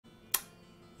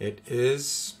It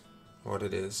is what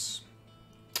it is.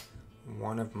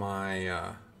 One of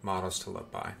my mottos to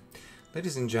live by.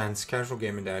 Ladies and gents, Casual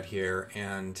Gaming Dad here,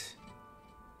 and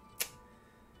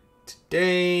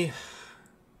today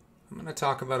I'm going to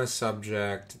talk about a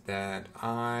subject that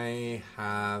I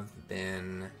have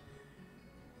been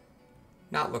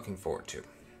not looking forward to.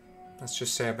 Let's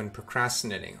just say I've been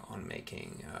procrastinating on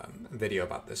making a video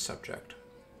about this subject.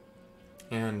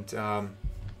 And,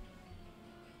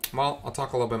 well, I'll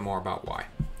talk a little bit more about why.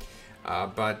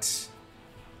 But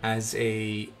as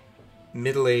a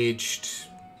middle-aged,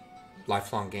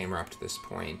 lifelong gamer up to this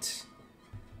point,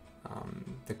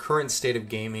 the current state of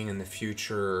gaming in the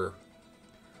future,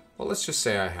 well, let's just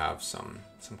say I have some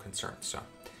concerns. So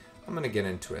I'm going to get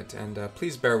into it, and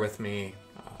please bear with me.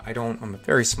 I'm a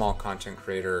very small content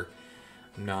creator.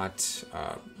 I'm not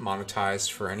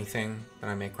monetized for anything that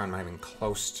I make. I'm not even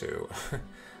close to,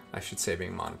 I should say,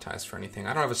 being monetized for anything.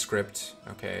 I don't have a script,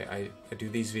 okay? I do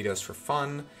these videos for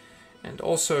fun, and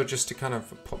also just to kind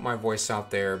of put my voice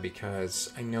out there,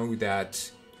 because I know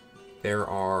that there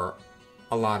are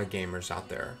a lot of gamers out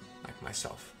there like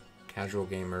myself. Casual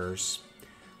gamers,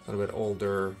 a little bit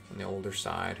older, on the older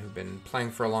side, who've been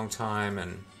playing for a long time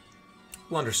and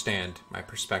will understand my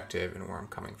perspective and where I'm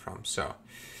coming from. So,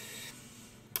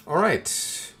 all right,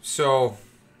 so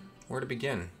where to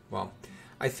begin? Well,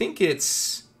 I think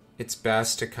it's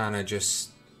best to kind of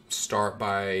just start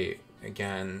by,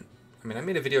 again, I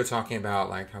made a video talking about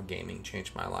like how gaming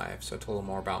changed my life. So I told them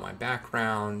more about my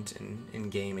background in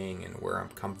gaming and where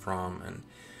I've come from.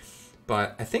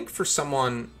 But I think for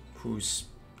someone who's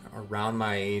around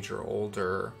my age or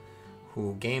older,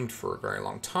 who gamed for a very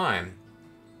long time,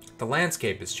 the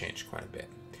landscape has changed quite a bit.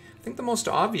 I think the most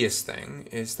obvious thing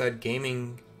is that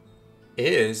gaming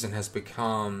is and has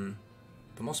become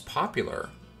the most popular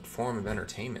form of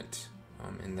entertainment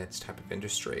in this type of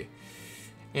industry.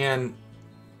 And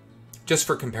just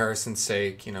for comparison's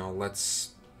sake,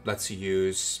 let's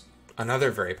use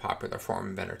another very popular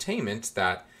form of entertainment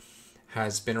that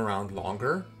has been around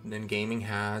longer than gaming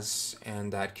has,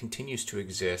 and that continues to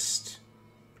exist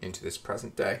into this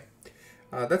present day.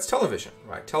 That's television,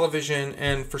 right? Television,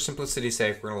 and for simplicity's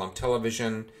sake, we're going to lump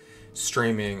television,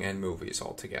 streaming, and movies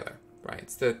all together, right?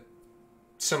 It's the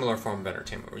similar form of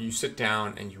entertainment where you sit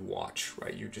down and you watch,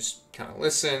 right? You just kind of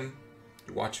listen,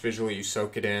 you watch visually, you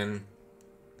soak it in.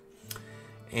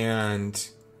 And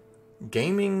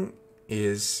gaming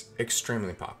is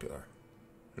extremely popular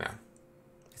now.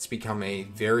 It's become a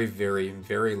very, very,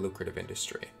 very lucrative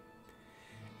industry.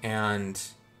 And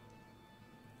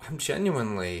I'm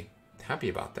genuinely happy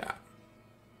about that.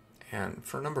 And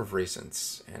for a number of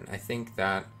reasons. And I think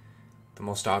that the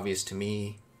most obvious to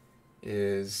me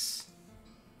is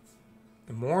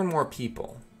more and more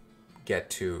people get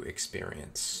to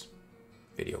experience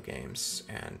video games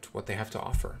and what they have to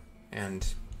offer.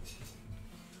 And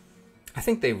I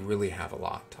think they really have a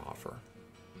lot to offer.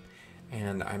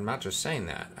 And I'm not just saying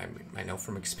that. I know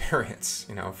from experience,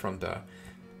 from the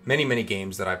many, many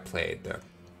games that I've played, the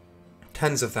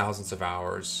tens of thousands of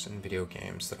hours in video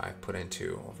games that I've put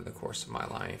into over the course of my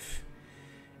life.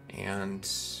 And,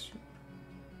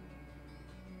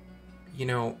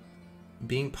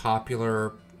 being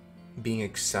popular, being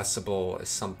accessible is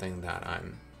something that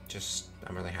I'm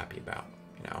really happy about,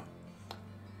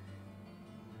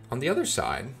 On the other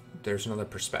side, there's another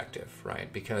perspective,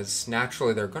 right? Because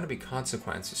naturally there are going to be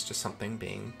consequences to something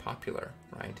being popular,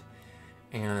 right?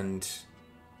 And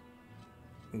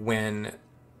when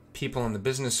people in the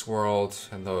business world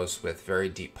and those with very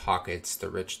deep pockets,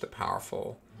 the rich, the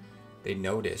powerful, they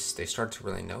start to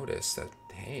really notice that,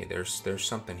 hey, there's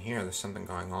something here, there's something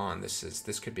going on.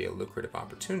 This could be a lucrative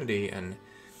opportunity, and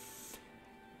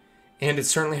it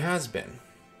certainly has been.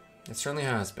 It certainly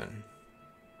has been.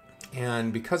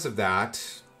 And because of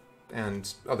that,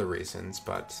 and other reasons,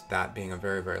 but that being a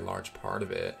very, very large part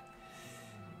of it,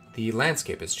 the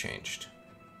landscape has changed.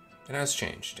 It has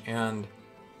changed. And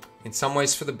in some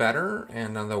ways for the better,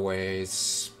 and other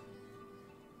ways,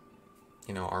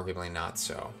 arguably not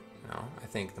so. I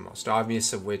think the most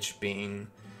obvious of which being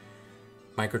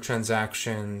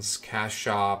microtransactions, cash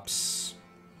shops,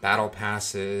 battle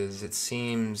passes. It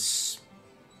seems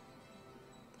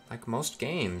like most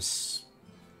games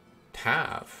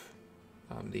have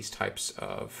these types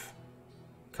of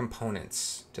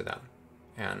components to them.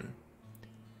 And,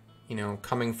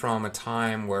 coming from a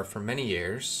time where for many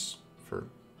years, for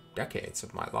decades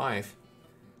of my life,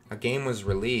 a game was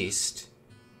released,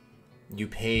 you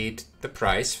paid the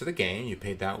price for the game, you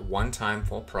paid that one-time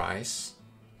full price,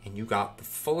 and you got the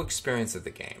full experience of the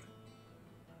game.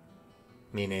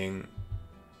 Meaning,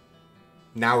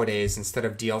 nowadays, instead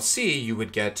of DLC, you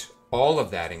would get all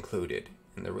of that included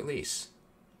in the release.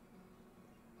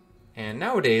 And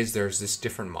nowadays, there's this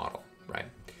different model, right?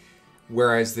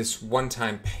 Whereas this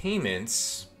one-time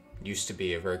payments used to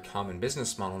be a very common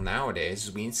business model,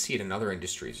 nowadays we see it in other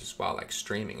industries as well, like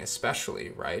streaming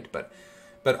especially, right? But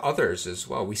others as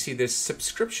well. We see this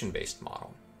subscription-based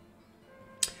model.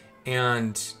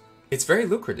 And it's very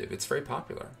lucrative. It's very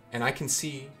popular. And I can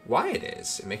see why it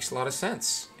is. It makes a lot of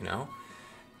sense, you know?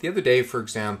 The other day, for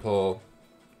example,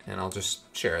 and I'll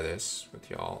just share this with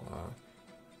y'all,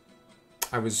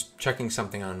 I was checking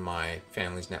something on my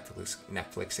family's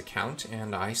Netflix account,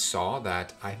 and I saw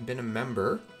that I had been a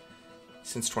member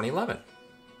since 2011.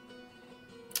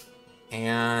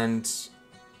 And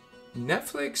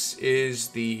Netflix is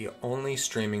the only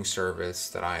streaming service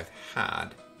that I've had,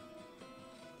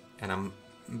 and I'm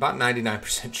about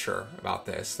 99% sure about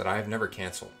this, that I have never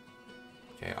canceled.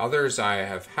 Okay, others I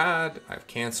have had, I've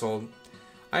canceled.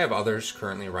 I have others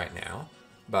currently right now,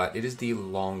 but it is the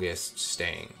longest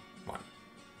staying one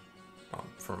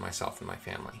for myself and my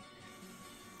family.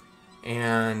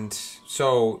 And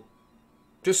so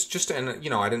and you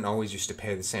know, I didn't always used to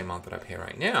pay the same amount that I pay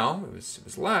right now. It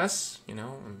was less, you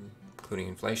know, including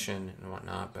inflation and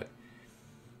whatnot, but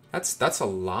that's a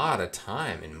lot of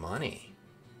time and money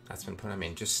that's been put. I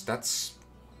mean, that's,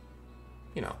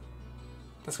 you know,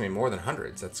 that's gonna be more than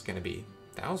hundreds. That's gonna be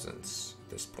thousands at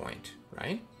this point,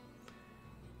 right?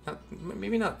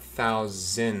 Maybe not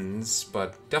thousands,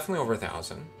 but definitely over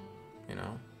 1,000. You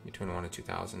know, between $1,000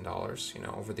 and $2,000. You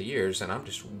know, over the years, and I'm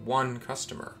just one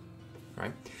customer,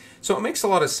 right? So it makes a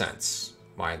lot of sense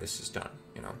why this is done.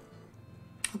 You know,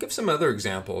 I'll give some other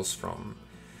examples from,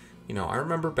 you know, I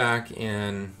remember back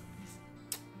in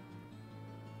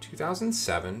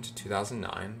 2007 to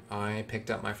 2009, I picked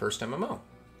up my first MMO,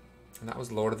 and that was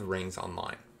Lord of the Rings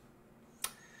Online.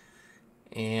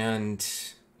 And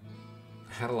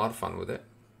I had a lot of fun with it.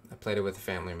 I played it with a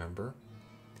family member.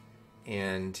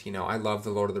 And, you know, I love the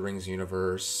Lord of the Rings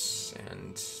universe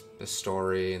and the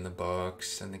story and the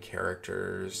books and the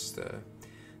characters, the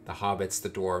hobbits, the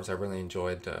dwarves. I really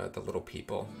enjoyed the little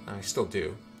people. I still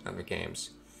do in the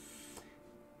games.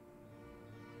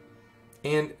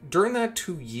 And during that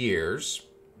 2 years,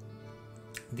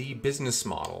 the business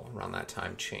model around that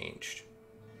time changed.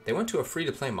 They went to a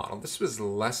free-to-play model. This was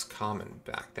less common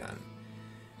back then.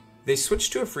 They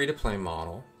switched to a free-to-play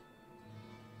model.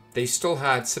 They still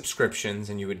had subscriptions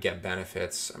and you would get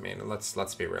benefits. I mean,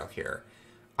 let's be real here.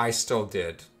 I still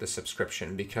did the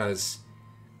subscription because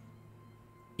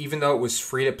even though it was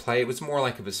free to play, it was more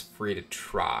like it was free to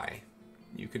try.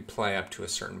 You could play up to a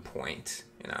certain point,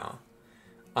 you know,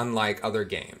 unlike other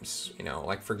games, you know,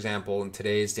 like for example, in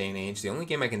today's day and age, the only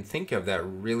game I can think of that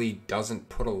really doesn't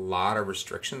put a lot of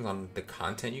restrictions on the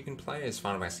content you can play is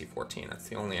Final Fantasy XIV. That's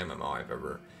the only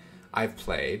MMO I've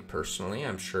played personally.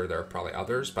 I'm sure there are probably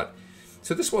others, but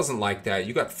so this wasn't like that.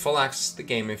 You got full access to the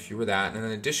game if you were that, and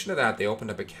in addition to that, they opened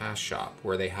up a cash shop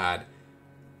where they had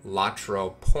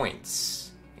Latro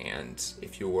points, and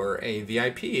if you were a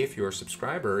VIP, if you were a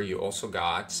subscriber, you also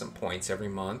got some points every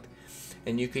month,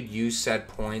 and you could use said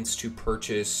points to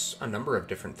purchase a number of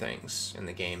different things in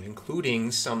the game,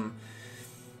 including some,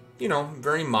 you know,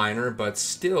 very minor but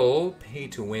still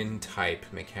pay-to-win type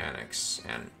mechanics.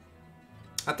 And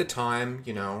at the time,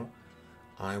 you know,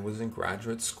 I was in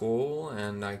graduate school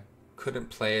and I couldn't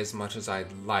play as much as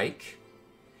I'd like.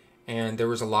 And there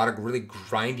was a lot of really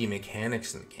grindy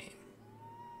mechanics in the game.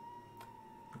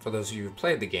 For those of you who've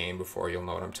played the game before, you'll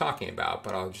know what I'm talking about.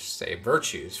 But I'll just say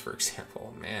Virtues, for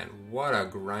example. Man, what a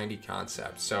grindy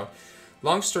concept. So,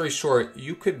 long story short,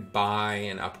 you could buy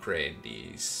and upgrade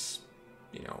these,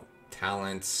 you know,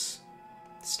 talents,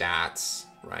 stats,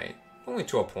 right? Only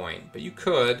to a point, but you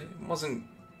could. It wasn't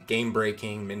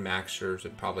game-breaking, min-maxers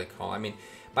would probably call. I mean,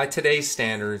 by today's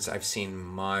standards, I've seen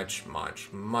much,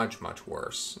 much, much, much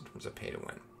worse in terms of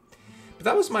pay-to-win. But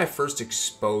that was my first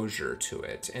exposure to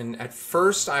it. And at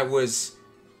first, I was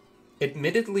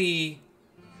admittedly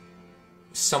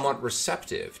somewhat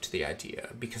receptive to the idea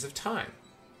because of time.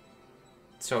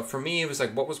 So for me, it was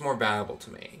like, what was more valuable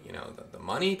to me? You know, the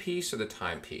money piece or the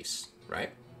time piece,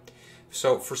 right?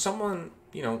 So for someone,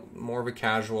 you know, more of a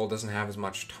casual, doesn't have as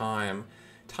much time,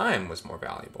 time was more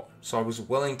valuable. So I was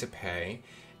willing to pay.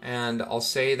 And I'll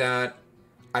say that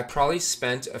I probably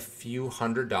spent a few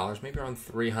 $100s, maybe around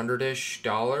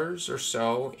 $300-ish or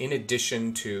so, in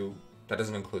addition to, that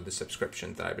doesn't include the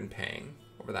subscriptions that I've been paying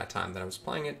over that time that I was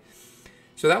playing it.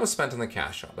 So that was spent on the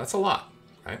cash shop. That's a lot,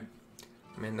 right?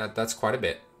 I mean, that's quite a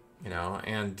bit, you know.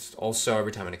 And also,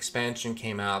 every time an expansion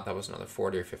came out, that was another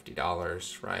 $40 or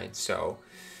 $50, right? So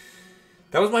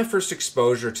that was my first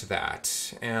exposure to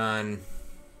that. And,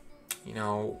 you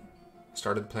know,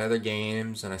 started to play other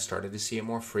games, and I started to see it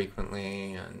more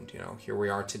frequently, and, you know, here we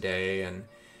are today, and,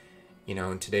 you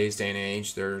know, in today's day and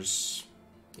age, there's,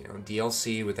 you know,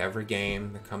 DLC with every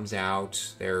game that comes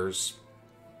out. There's,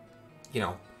 you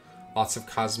know, lots of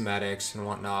cosmetics and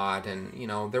whatnot, and, you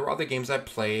know, there were other games I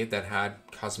played that had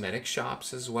cosmetic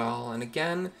shops as well, and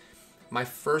again, my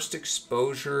first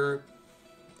exposure,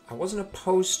 I wasn't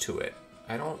opposed to it.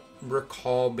 I don't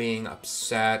recall being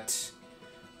upset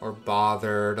or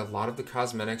bothered. A lot of the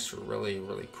cosmetics were really,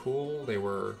 really cool. They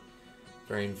were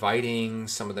very inviting.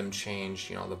 Some of them changed,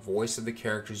 you know, the voice of the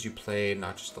characters you played,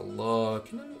 not just the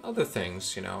look, and then other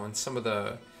things, you know. And some of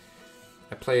the...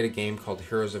 I played a game called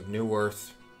Heroes of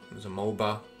Newerth. It was a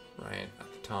MOBA, right,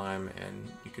 at the time, and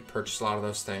you could purchase a lot of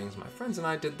those things. My friends and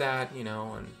I did that, you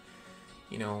know, and,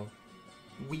 you know,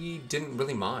 we didn't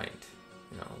really mind.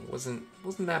 You know, it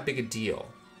wasn't that big a deal.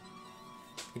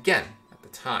 Again, at the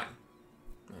time.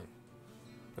 Right?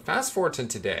 But fast forward to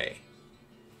today,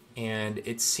 and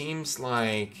it seems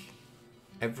like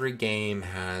every game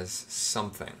has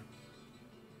something,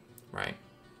 right?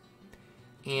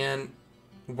 And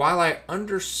while I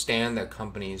understand that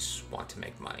companies want to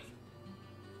make money,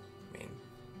 I mean,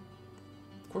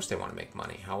 of course they want to make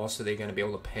money. How else are they going to be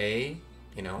able to pay,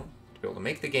 you know, to be able to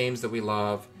make the games that we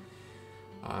love,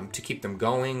 to keep them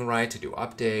going, right, to do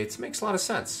updates? It makes a lot of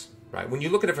sense, right, when you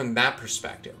look at it from that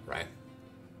perspective, right?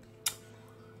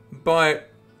 But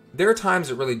there are times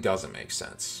it really doesn't make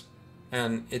sense.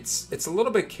 And it's a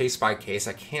little bit case by case.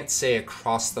 I can't say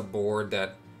across the board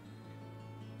that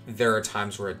there are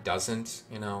times where it doesn't,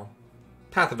 you know.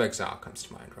 Path of Exile comes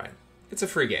to mind, right? It's a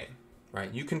free game,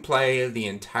 right? You can play the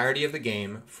entirety of the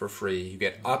game for free. You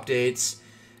get updates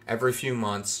every few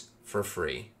months for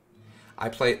free. I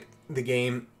played the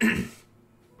game, I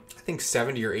think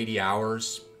 70 or 80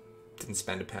 hours. Didn't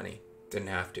spend a penny. Didn't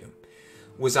have to.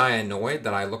 Was I annoyed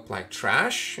that I looked like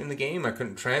trash in the game? I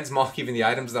couldn't transmog even the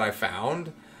items that I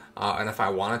found. And if I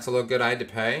wanted to look good, I had to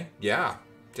pay. Yeah,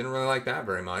 didn't really like that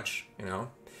very much, you know.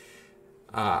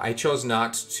 I chose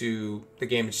not to... The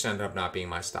game just ended up not being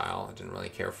my style. I didn't really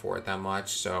care for it that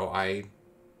much, so I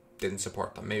didn't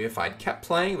support them. Maybe if I'd kept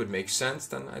playing, it would make sense,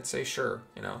 then I'd say sure,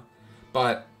 you know.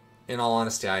 But in all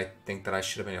honesty, I think that I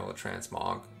should have been able to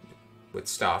transmog with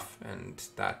stuff, and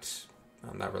that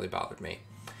really bothered me.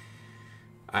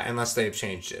 Unless they've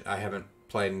changed it. I haven't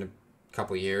played in a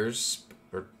couple of years,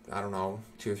 or I don't know,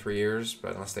 2 or 3 years,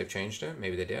 but unless they've changed it,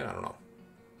 maybe they did, I don't know.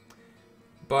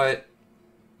 But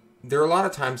there are a lot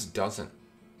of times it doesn't,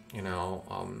 you know.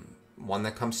 One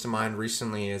that comes to mind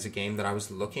recently is a game that I was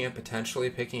looking at potentially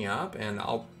picking up, and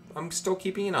I'm still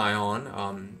keeping an eye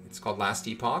on. It's called Last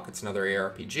Epoch. It's another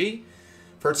ARPG.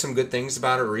 I've heard some good things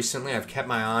about it recently. I've kept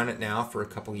my eye on it now for a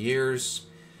couple years.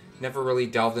 Never really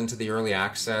delved into the early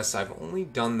access. I've only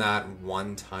done that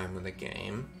one time with a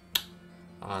game,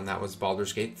 and that was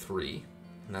Baldur's Gate 3.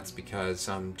 And that's because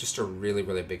I'm just a really,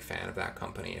 really big fan of that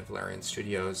company, of Larian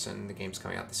Studios, and the game's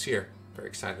coming out this year. Very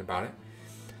excited about it.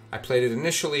 I played it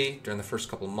initially during the first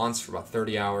couple of months for about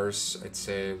 30 hours, I'd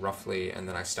say, roughly, and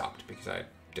then I stopped because I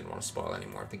didn't want to spoil any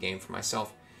more of the game for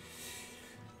myself.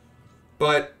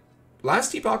 But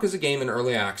Last Epoch is a game in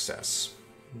early access.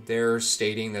 They're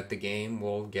stating that the game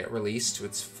will get released to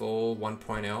its full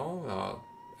 1.0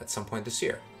 at some point this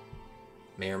year.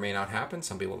 May or may not happen.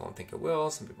 Some people don't think it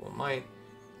will. Some people might.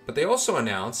 But they also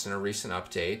announced in a recent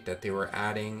update that they were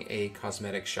adding a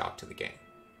cosmetic shop to the game.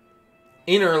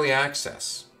 In early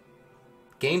access.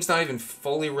 Game's not even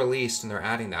fully released and they're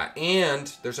adding that.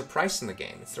 And there's a price in the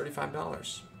game. It's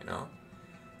 $35, you know.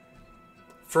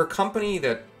 For a company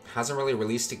that hasn't really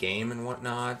released a game and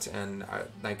whatnot, and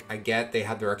I get they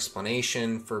had their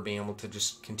explanation for being able to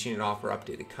just continue to offer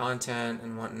updated content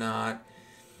and whatnot.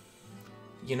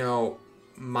 You know,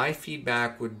 my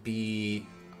feedback would be,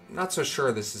 I'm not so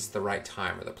sure this is the right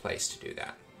time or the place to do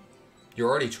that. You're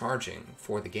already charging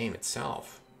for the game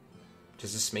itself.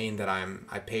 Does this mean that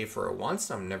I pay for it once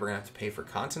and I'm never going to have to pay for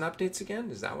content updates again?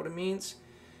 Is that what it means?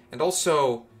 And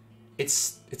also,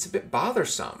 it's a bit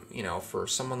bothersome, you know, for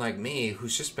someone like me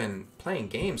who's just been playing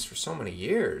games for so many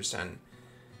years, and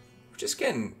we're just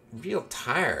getting real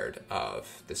tired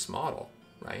of this model,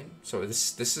 right? So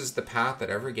this is the path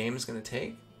that every game is going to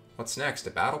take. What's next?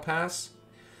 A battle pass?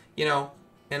 You know,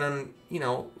 and you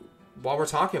know, while we're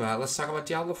talking about it, let's talk about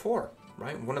Diablo 4,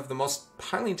 right? One of the most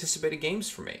highly anticipated games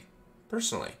for me,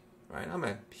 personally, right? I'm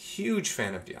a huge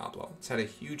fan of Diablo. It's had a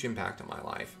huge impact on my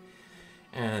life.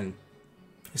 And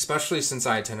especially since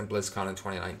I attended BlizzCon in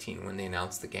 2019 when they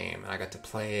announced the game, and I got to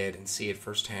play it and see it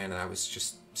firsthand, and I was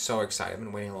just so excited. I've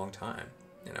been waiting a long time,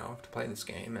 you know, to play this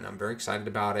game, and I'm very excited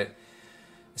about it,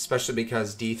 especially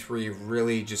because D3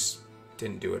 really just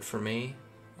didn't do it for me.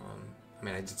 I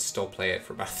mean, I did still play it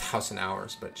for about 1,000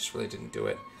 hours, but just really didn't do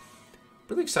it.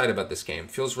 Really excited about this game.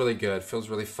 Feels really good. Feels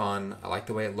really fun. I like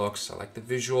the way it looks. I like the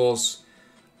visuals.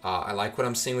 I like what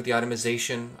I'm seeing with the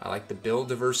itemization. I like the build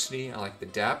diversity. I like the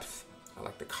depth. I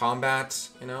like the combat.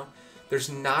 You know, there's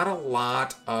not a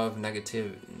lot of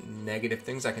negative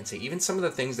things I can say. Even some of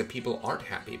the things that people aren't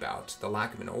happy about, the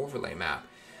lack of an overlay map,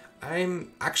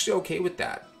 I'm actually okay with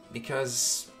that,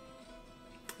 because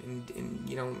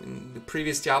in the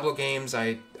previous Diablo games,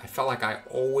 I felt like I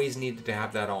always needed to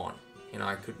have that on. You know,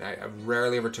 I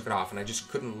rarely ever took it off, and I just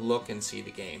couldn't look and see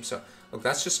the game. So, look,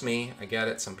 that's just me. I get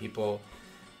it. Some people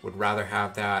would rather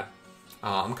have that.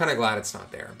 I'm kind of glad it's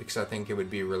not there, because I think it would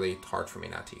be really hard for me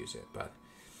not to use it. But,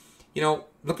 you know,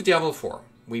 look at Diablo 4.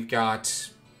 We've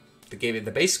got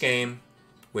the base game,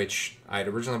 which I had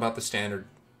originally bought the standard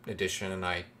edition, and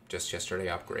I just yesterday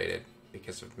upgraded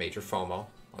because of major FOMO.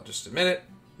 I'll just admit it.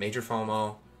 Major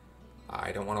FOMO.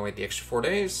 I don't want to wait the extra 4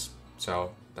 days,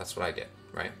 so that's what I did,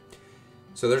 right?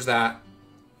 So there's that.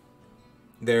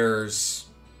 There's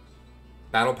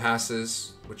battle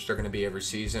passes, which they're going to be every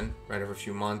season, right, every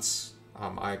few months.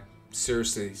 I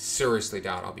seriously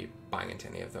doubt I'll be buying into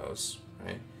any of those,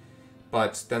 right?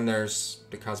 But then there's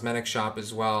the cosmetic shop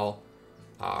as well.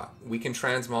 We can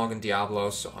transmog in Diablo,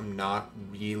 so I'm not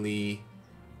really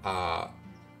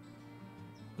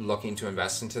looking to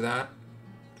invest into that.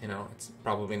 You know, it's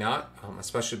probably not,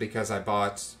 especially because I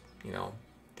bought, you know,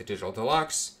 the Digital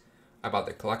Deluxe. I bought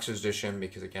the Collector's Edition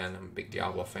because, again, I'm a big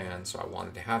Diablo fan, so I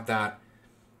wanted to have that.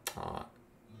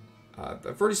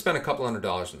 I've already spent a couple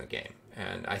 $100 in the game,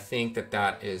 and I think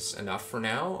that is enough for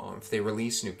now. If they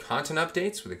release new content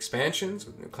updates with expansions,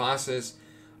 with new classes,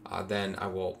 then I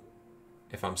will,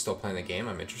 if I'm still playing the game,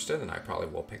 I'm interested, and I probably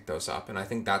will pick those up, and I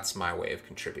think that's my way of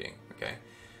contributing, okay?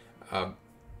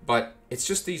 But it's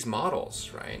just these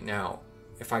models, right? Now,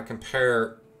 if I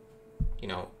compare, you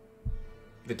know,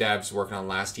 the devs working on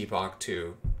Last Epoch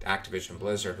to Activision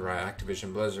Blizzard, right?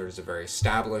 Activision Blizzard is a very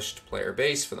established player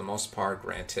base for the most part.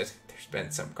 Granted, there's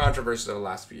been some controversies over the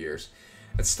last few years.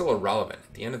 It's still irrelevant.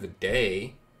 At the end of the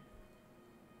day,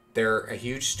 they're a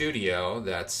huge studio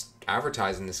that's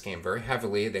advertising this game very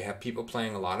heavily. They have people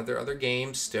playing a lot of their other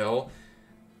games still.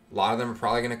 A lot of them are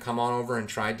probably going to come on over and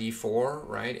try D4,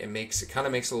 right? It kind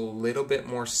of makes a little bit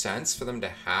more sense for them to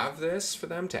have this, for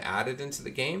them to add it into the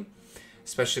game,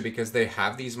 especially because they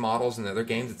have these models in other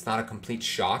games. It's not a complete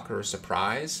shock or a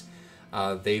surprise.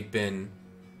 They've been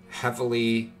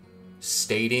heavily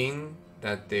stating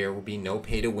that there will be no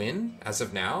pay to win. As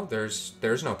of now, there's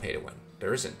no pay to win.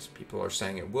 There isn't. People are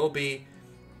saying it will be.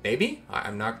 Maybe.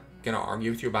 I'm not going to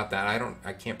argue with you about that.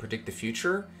 I can't predict the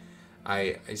future.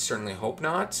 I certainly hope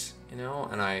not, you know,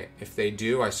 and if they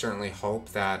do, I certainly hope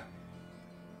that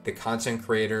the content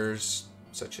creators,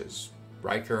 such as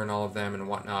Riker and all of them and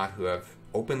whatnot, who have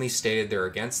openly stated they're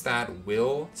against that,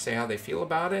 will say how they feel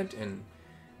about it, and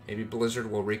maybe Blizzard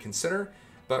will reconsider.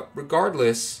 But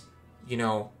regardless, you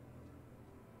know,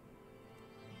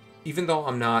 even though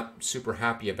I'm not super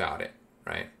happy about it,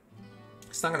 right,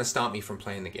 it's not going to stop me from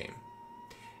playing the game.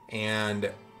 And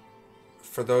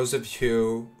for those of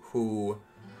you who,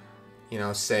 you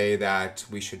know, say that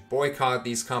we should boycott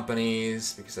these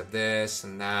companies because of this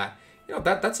and that, you know,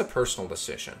 that's a personal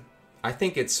decision. I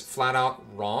think it's flat out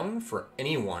wrong for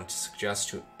anyone to suggest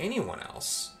to anyone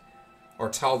else or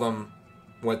tell them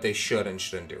what they should and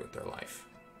shouldn't do with their life.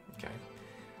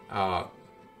 Okay.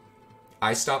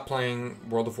 I stopped playing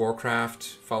World of Warcraft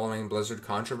following Blizzard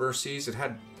controversies. It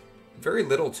had very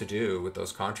little to do with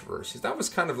those controversies. That was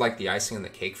kind of like the icing on the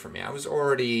cake for me. I was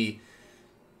already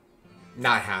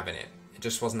not having it. It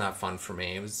just wasn't that fun for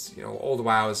me. It was, you know, old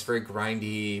WoW was very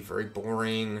grindy, very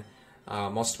boring.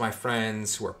 Most of my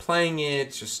friends who were playing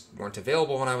it just weren't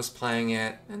available when I was playing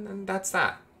it, and that's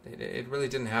that. It really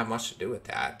didn't have much to do with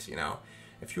that, you know.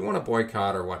 If you want to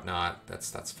boycott or whatnot,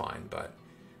 that's fine, but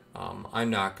I'm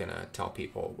not gonna tell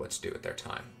people what to do with their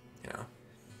time, you know.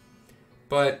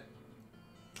 But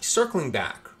circling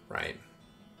back, right?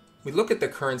 We look at the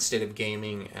current state of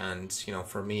gaming, and you know,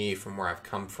 for me, from where I've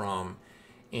come from,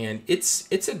 and it's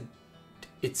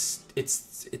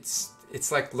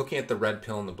like looking at the red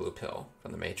pill and the blue pill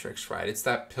from the Matrix, right? It's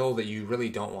that pill that you really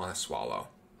don't want to swallow.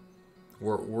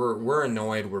 We're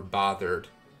annoyed, we're bothered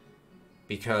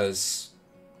because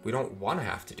we don't want to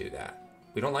have to do that.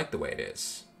 We don't like the way it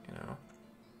is, you know.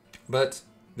 But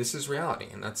this is reality,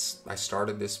 and I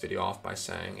started this video off by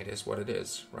saying it is what it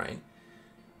is, right?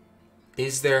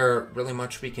 Is there really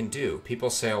much we can do? People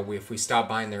say, oh, if we stop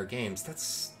buying their games,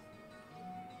 that's...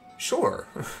 Sure.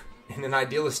 In an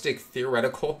idealistic,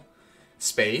 theoretical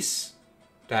space,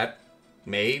 that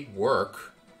may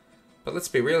work. But let's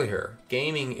be real here.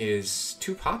 Gaming is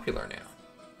too popular now.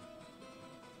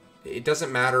 It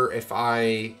doesn't matter if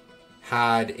I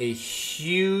had a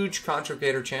huge content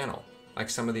creator channel like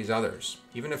some of these others.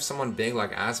 Even if someone big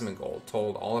like Asmongold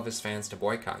told all of his fans to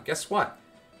boycott, guess what?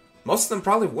 Most of them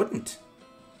probably wouldn't.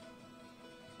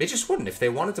 They just wouldn't. If they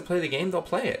wanted to play the game, they'll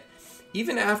play it.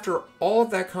 Even after all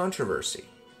of that controversy,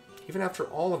 even after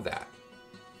all of that,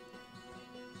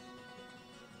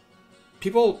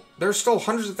 people, there's still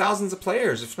hundreds of thousands of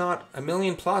players, if not 1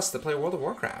 million plus, that play World of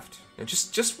Warcraft. You know,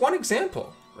 just one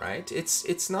example, right?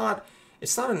 It's not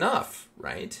enough,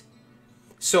 right?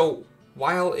 So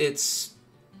while it's,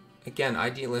 again,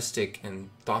 idealistic and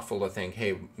thoughtful to think,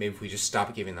 hey, maybe if we just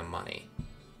stop giving them money.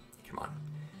 Come on.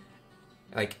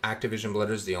 Like, Activision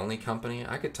Blizzard's the only company.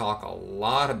 I could talk a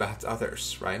lot about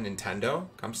others, right? Nintendo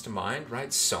comes to mind, right?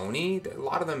 Sony, a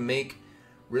lot of them make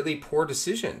really poor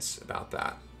decisions about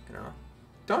that, you know?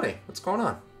 Donnie, what's going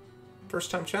on? First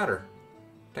time chatter.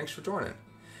 Thanks for joining.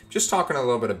 Just talking a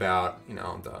little bit about, you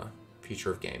know, the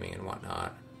future of gaming and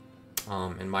whatnot,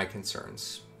 and my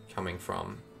concerns coming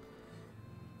from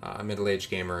a middle-aged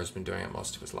gamer who's been doing it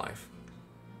most of his life.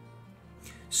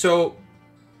 So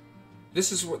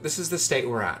this is the state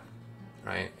we're at,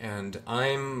 right? And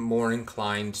I'm more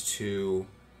inclined to,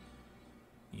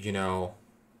 you know,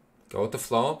 go with the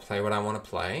flow, play what I want to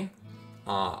play.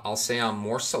 I'll say I'm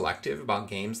more selective about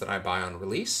games that I buy on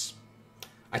release.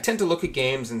 I tend to look at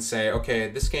games and say, okay,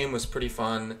 this game was pretty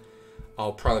fun.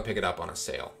 I'll probably pick it up on a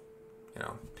sale, you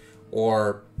know.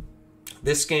 Or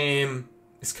this game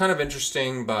is kind of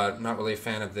interesting, but I'm not really a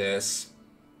fan of this.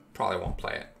 Probably won't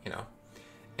play it, you know.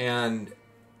 And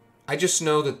I just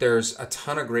know that there's a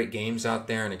ton of great games out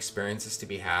there and experiences to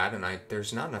be had, and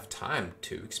there's not enough time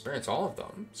to experience all of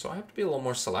them. So I have to be a little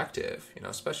more selective, you know,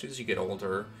 especially as you get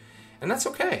older. And that's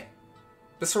okay.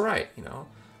 That's all right, you know.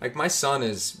 Like, my son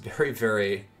is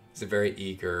he's a very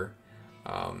eager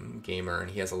gamer, and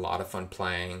he has a lot of fun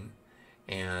playing.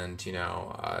 And, you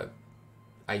know,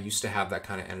 I used to have that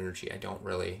kind of energy. I don't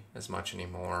really as much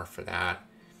anymore for that.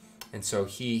 And so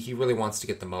he really wants to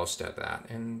get the most out of that.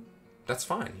 And that's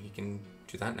fine. He can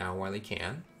do that now while he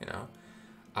can, you know.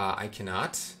 I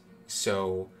cannot.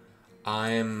 So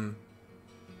I'm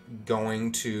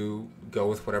going to go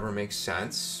with whatever makes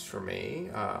sense for me,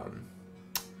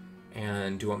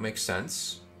 and do what makes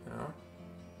sense, you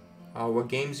know. What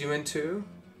games you into?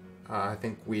 I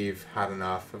think we've had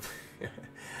enough of...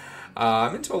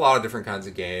 I'm into a lot of different kinds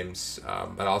of games,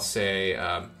 but I'll say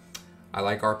I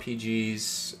like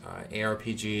RPGs,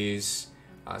 ARPGs,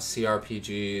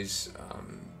 CRPGs,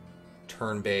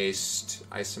 turn-based,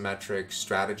 isometric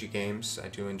strategy games. I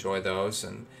do enjoy those,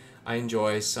 and I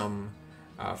enjoy some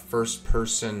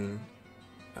first-person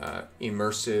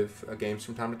immersive games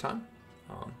from time to time.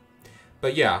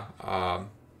 But yeah,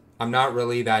 I'm not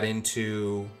really that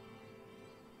into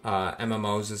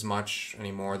MMOs as much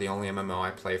anymore. The only MMO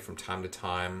I play from time to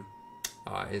time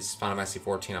is Final Fantasy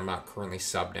XIV. I'm not currently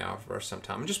subbed now for some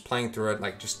time. I'm just playing through it,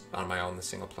 like, just on my own, the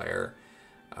single player,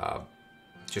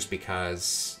 just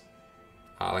because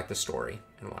I like the story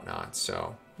and whatnot.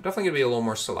 So I'm definitely going to be a little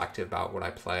more selective about what I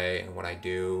play and what I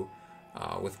do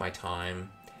with my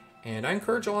time. And I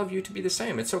encourage all of you to be the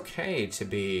same. It's okay to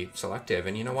be selective.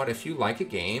 And you know what? If you like a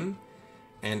game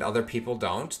and other people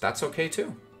don't, that's okay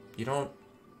too. You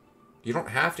don't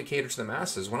have to cater to the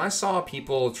masses. When I saw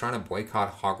people trying to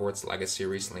boycott Hogwarts Legacy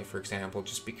recently, for example,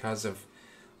 just because of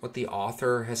what the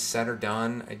author has said or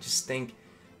done, I just think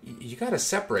you got to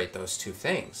separate those two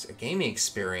things. A gaming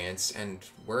experience and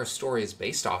where a story is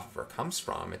based off of or comes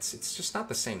from, it's just not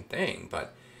the same thing.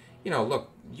 But, you know,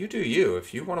 look, you do you.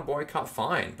 If you want to boycott,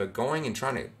 fine. But going and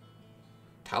trying to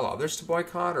tell others to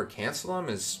boycott or cancel them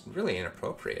is really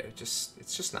inappropriate.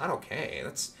 It's just not okay.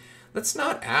 Let's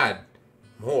not add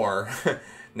more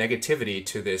negativity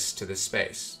to this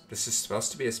space. This is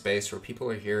supposed to be a space where people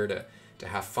are here to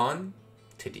have fun,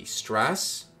 to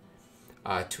de-stress,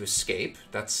 to escape.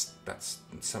 That's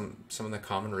some of the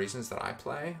common reasons that I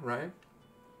play, right?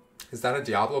 Is that a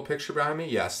Diablo picture behind me?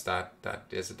 Yes, that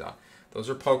is a those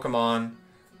are Pokemon.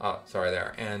 Sorry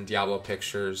there, and Diablo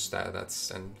pictures. That's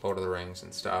and Lord of the Rings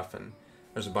and stuff. And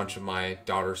there's a bunch of my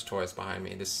daughter's toys behind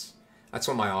me. That's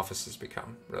what my office has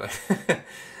become, really.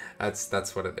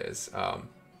 That's what it is.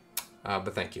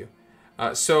 But thank you.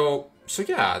 So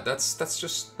yeah,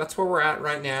 that's where we're at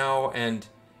right now, and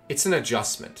it's an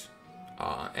adjustment.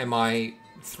 Am I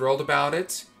thrilled about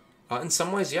it? In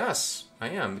some ways, yes, I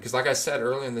am. Because like I said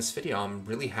earlier in this video, I'm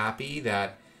really happy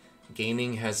that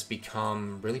gaming has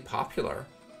become really popular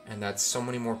and that so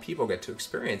many more people get to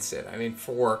experience it. I mean,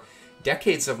 for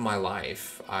decades of my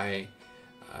life, I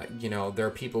you know, there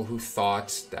are people who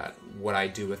thought that what I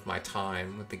do with my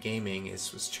time with the gaming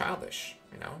was childish,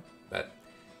 you know, but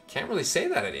can't really say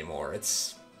that anymore.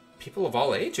 It's people of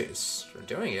all ages are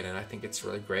doing it, and I think it's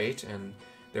really great, and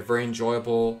they're very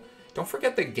enjoyable. Don't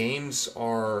forget that games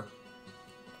are,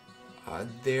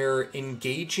 they're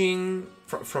engaging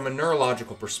from a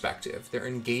neurological perspective. They're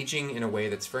engaging in a way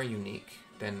that's very unique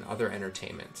than other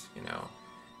entertainment, you know.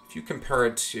 If you compare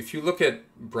it, if you look at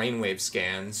brainwave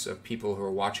scans of people who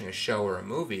are watching a show or a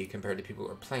movie compared to people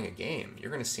who are playing a game, you're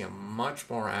going to see a much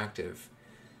more active,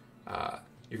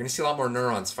 you're going to see a lot more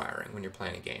neurons firing when you're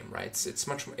playing a game, right? It's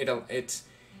much more,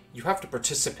 you have to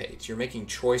participate. You're making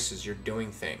choices, you're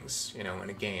doing things, you know, in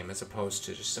a game, as opposed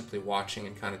to just simply watching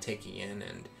and kind of taking in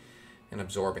and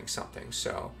absorbing something.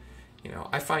 So, you know,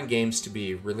 I find games to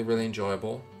be really, really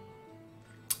enjoyable.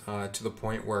 To the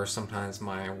point where sometimes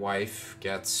my wife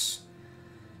gets,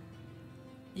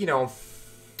 you know,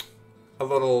 a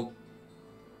little,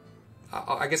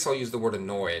 I guess I'll use the word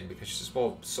annoyed, because she says,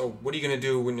 well, so what are you going to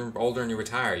do when you're older and you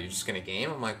retire? You're just going to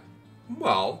game? I'm like,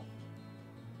 well,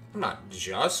 I'm not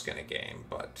just going to game,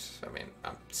 but I mean,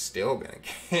 I'm still going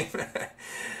to game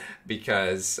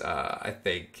because I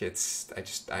think I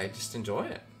just enjoy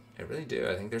it. I really do.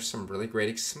 I think there's some really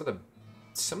great, some of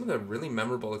the really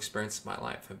memorable experiences of my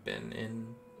life have been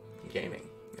in gaming,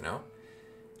 you know?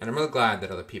 And I'm really glad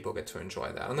that other people get to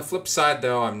enjoy that. On the flip side,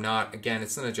 though, I'm not, again,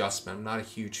 it's an adjustment. I'm not a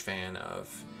huge fan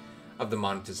of the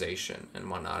monetization and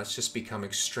whatnot. It's just become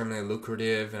extremely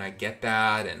lucrative, and I get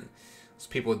that. And those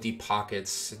people with deep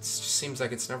pockets, it just seems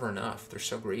like it's never enough. They're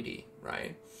so greedy,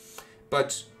 right?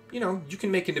 But, you know, you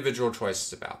can make individual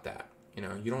choices about that. You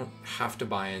know, you don't have to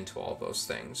buy into all those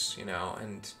things, you know,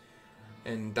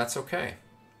 and that's okay.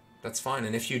 That's fine.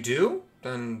 And if you do,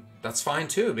 then that's fine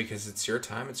too, because it's your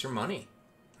time, it's your money.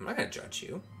 I'm not going to judge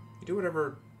you. You do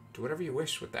whatever you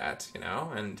wish with that, you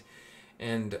know?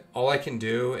 And all I can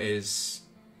do is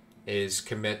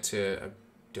commit to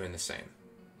doing the same.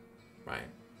 Right?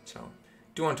 So,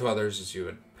 do unto others as you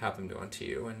would have them do unto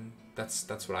you, and that's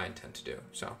what I intend to do.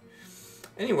 So,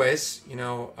 anyways, you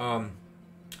know, I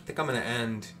think I'm going to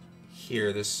end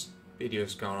here. This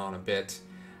video's gone on a bit.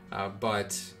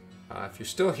 But if you're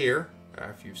still here,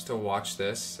 if you've still watched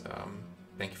this,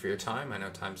 thank you for your time. I know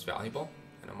time's valuable.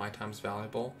 I know my time's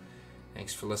valuable.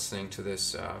 Thanks for listening to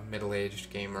this middle-aged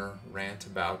gamer rant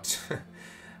about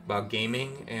about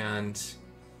gaming. And,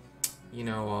 you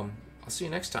know, I'll see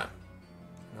you next time.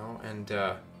 You know, and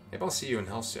maybe I'll see you in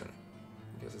hell soon,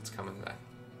 because it's coming back.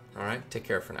 All right? Take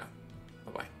care for now.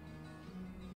 Bye-bye.